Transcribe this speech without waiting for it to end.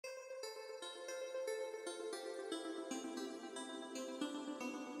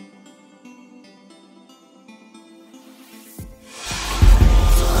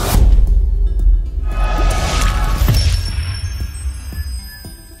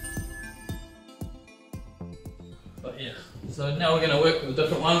yeah. So now we're going to work with a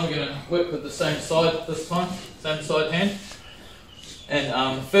different one. We're going to work with the same side this time, same side hand.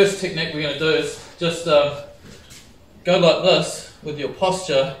 And the first technique we're going to do is just go like this with your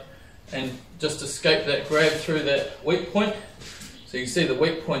posture and just escape that grab through that weak point. So you see the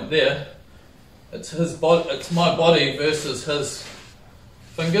weak point there. It's his body, it's my body versus his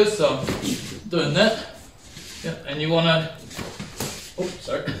fingers. So I'm doing that. Yeah, and you want to. Oh,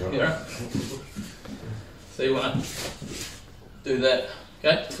 sorry. Yeah. So you want to do that.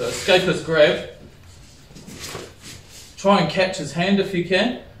 Okay. So escape his grab. Try and catch his hand if you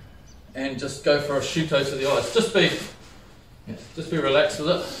can, and just go for a shuto to the eyes. Just be relaxed with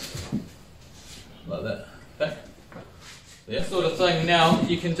it, like that. Okay. Yeah, sort of thing. Now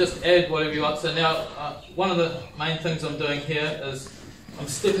you can just add whatever you want. So now one of the main things I'm doing here is I'm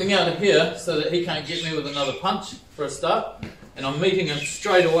stepping out of here so that he can't get me with another punch for a start, and I'm meeting him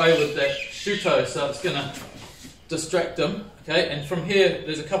straight away with that shuto, so it's going to distract him. Okay, and from here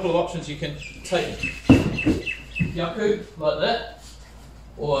there's a couple of options. You can take yaku like that,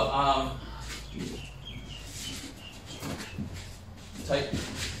 or take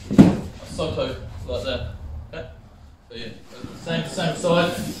a soto like that. Okay, so yeah, same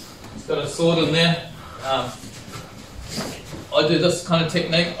side. It's got a sword in there. I do this kind of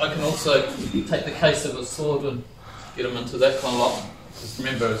technique. I can also take the case of a sword and get him into that kind of lock. Just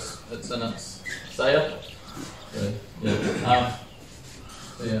remember, it's in its saya. So, yeah.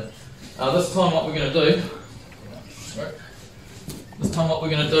 This time what we're going to do. This time what we're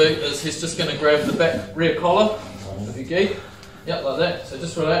going to do is he's just going to grab the back rear collar of your gi. Yep, like that. So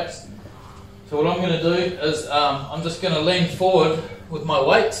just relax. So what I'm going to do is I'm just going to lean forward with my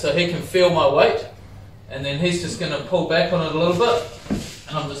weight so he can feel my weight, and then he's just going to pull back on it a little bit,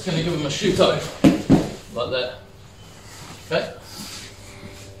 and I'm just going to give him a shuto like that. Okay.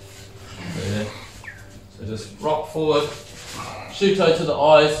 So just rock forward, shuto to the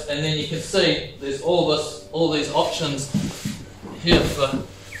eyes, and then you can see there's all these options here for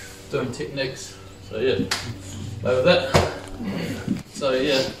doing techniques. So yeah, over that. So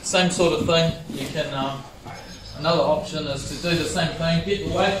yeah, same sort of thing. You can another option is to do the same thing. Get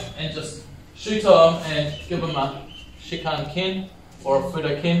the weight and just shuto him and give him a shikan ken or a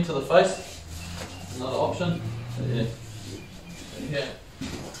fudo ken to the face. Another option. So yeah, yeah,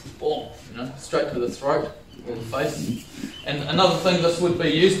 boom, straight to the throat or the face. And another thing this would be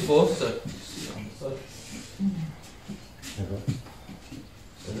used for. So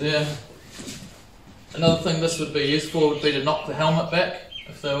there. Another thing this would be used for would be to knock the helmet back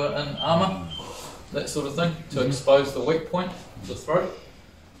if they were in armour, that sort of thing, to expose the weak point, the throat.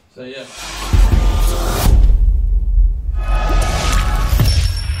 So yeah.